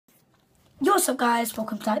What's up guys,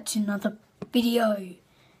 welcome back to another video.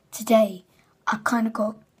 Today I kind of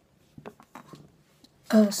got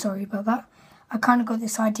sorry about that. I kind of got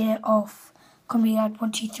this idea of Comedy Lad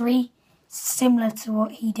 123, similar to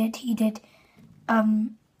what he did.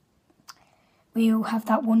 We all have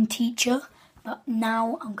that one teacher, but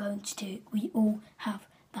now I'm going to do we all have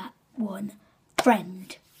that one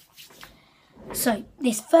friend. So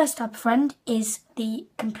this first type of friend is the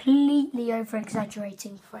completely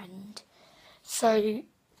over-exaggerating friend. So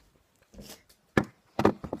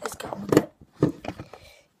let's get on with it.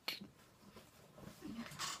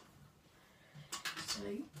 So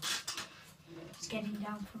he's getting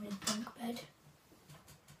down from his bunk bed.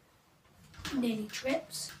 Nearly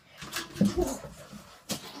trips.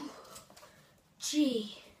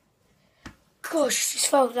 Gee. Gosh, just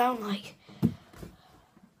fell down like...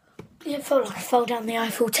 It felt like I fell down the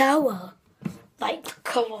Eiffel Tower. Like,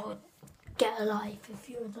 come on, get a life if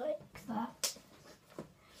you're like that.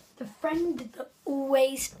 The friend that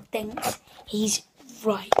always thinks he's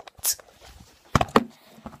right.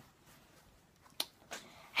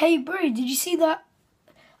 Hey bro, did you see that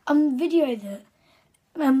video that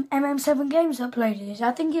MM7 Games uploaded?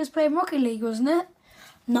 I think he was playing Rocket League, wasn't it?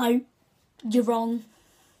 No, you're wrong.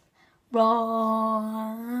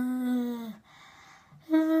 Wrong.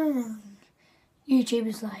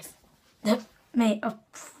 YouTuber's life. Mate, I'm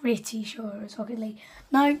pretty sure it was Rocket League.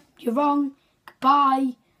 No, you're wrong.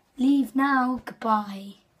 Goodbye. Leave now.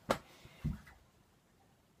 Goodbye.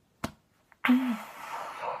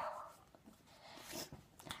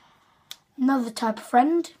 Another type of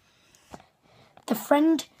friend. The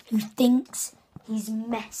friend who thinks he's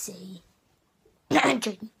messy.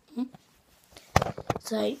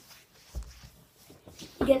 So,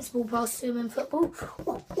 he gets the ball past him in football.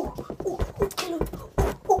 Kill him.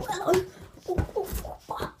 Hello.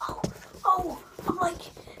 I'm like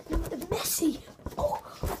messy.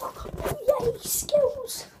 Yay,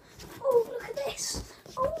 skills. Look at this.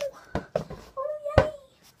 Yay.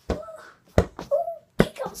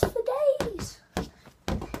 Kick-ups for days.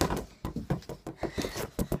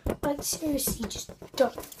 Like, seriously, just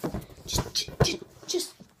don't.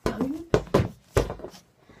 Just don't.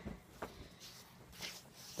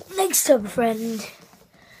 Next up, friend.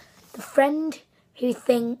 The friend who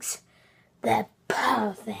thinks they're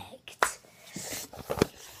perfect.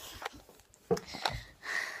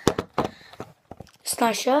 It's a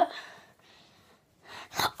nice shirt.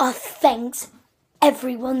 Oh, thanks.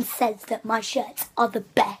 Everyone says that my shirts are the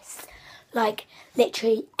best. Like,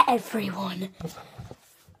 literally everyone.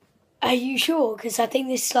 Are you sure? Because I think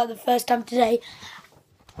this is like the first time today.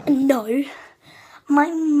 No. My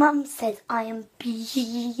mum says I am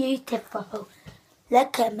beautiful.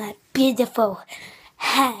 Look at my beautiful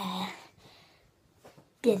hair.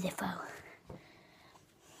 Beautiful.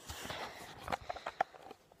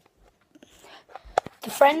 The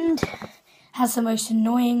friend has the most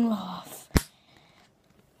annoying laugh.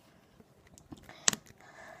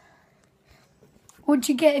 What'd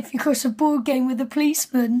you get if you cross a board game with a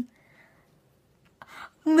policeman?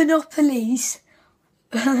 Monopolies.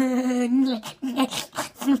 The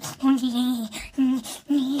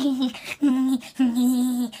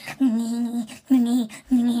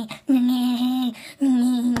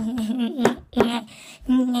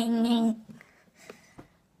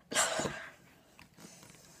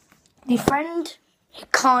friend who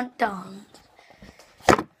can't dance.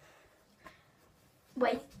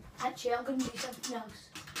 Wait, actually I'm going to do something else.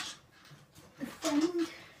 The friend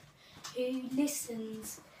who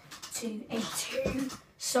listens to a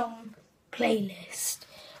 2-song playlist.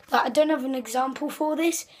 Like, I don't have an example for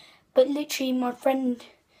this, but literally my friend,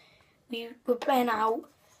 we were playing out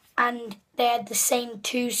and they had the same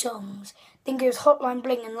 2 songs. I think it was Hotline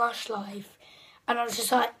Bling and Lush Life. And I was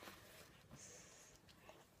just like,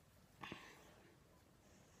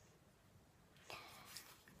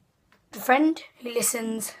 the friend who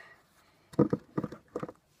listens...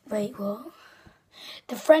 Wait, what?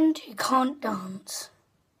 The friend who can't dance.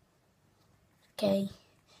 Okay,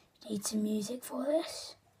 need some music for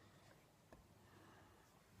this.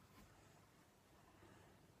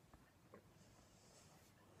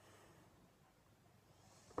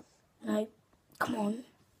 No, come on.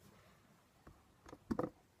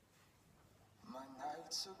 My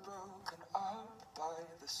nights are broken up by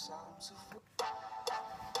the sounds of...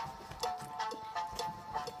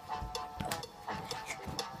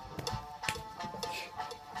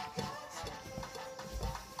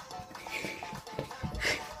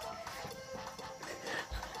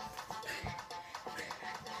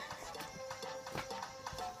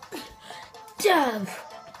 Dab.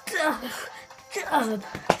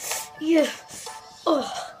 Yeah.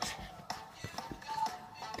 Oh.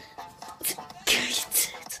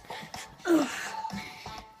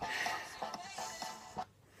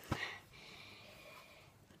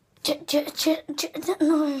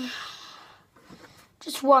 No.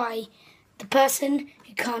 Just why? The person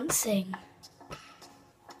who can't sing.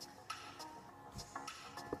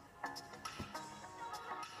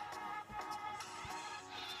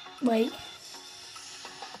 Wait.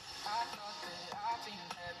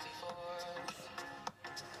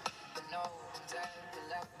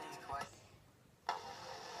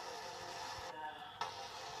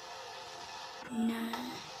 No.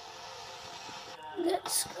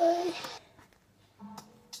 Let's go.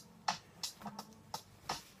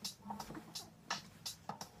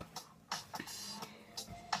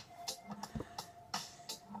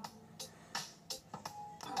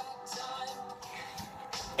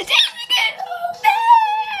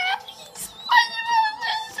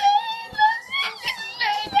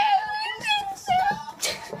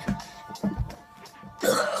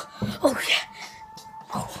 Oh yeah.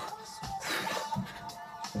 Oh.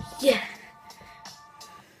 Yeah.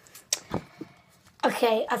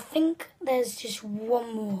 Okay, I think there's just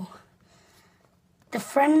one more. The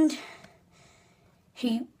friend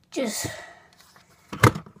who just...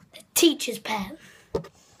 the teacher's pet.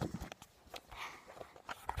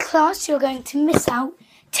 Class, you're going to miss out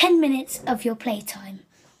 10 minutes of your playtime.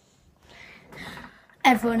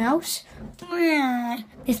 Everyone else,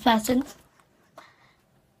 this person.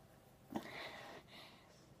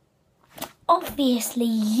 Obviously,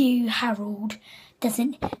 you, Harold,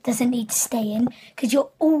 doesn't need to stay in because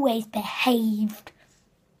you're always behaved.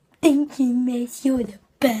 Thank you, miss. You're the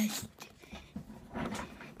best.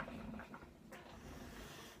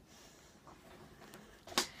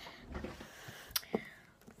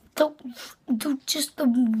 Just a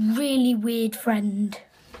really weird friend.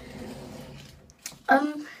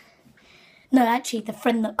 No, actually, the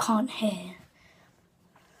friend that can't hear.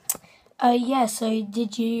 Yeah. So,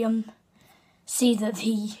 did you see that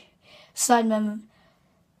the Sidemen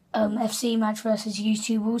FC match versus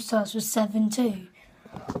YouTube All Stars was 7-2?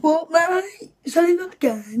 What, mate? Say that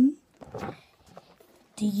again.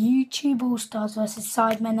 The YouTube All Stars versus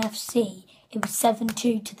Sidemen FC. It was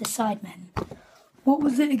 7-2 to the Sidemen. What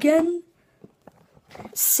was it again?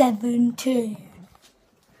 7-2.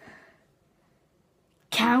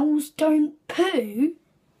 Cows don't poo?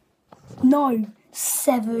 No,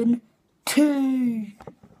 7-2.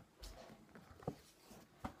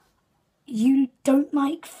 You don't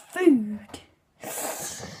like food?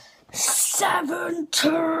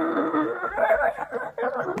 7-2.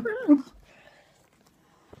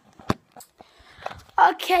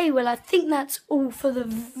 Okay, well, I think that's all for the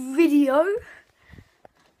video.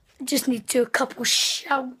 I just need to do a couple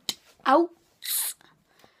shout outs.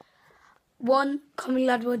 1, Comedy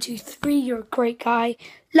Lad 123, you're a great guy.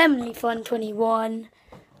 Lemonly Fun 21.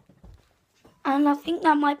 And I think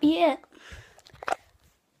that might be it.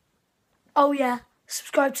 Oh yeah,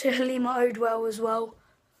 subscribe to Halimah Odewale as well.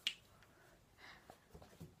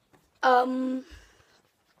 I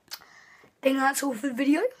think that's all for the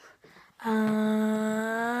video.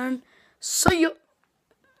 And see ya.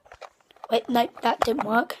 Wait, no, that didn't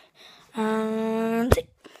work. And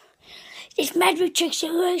this magic trick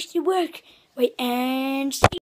supposed to work. Wait, and see.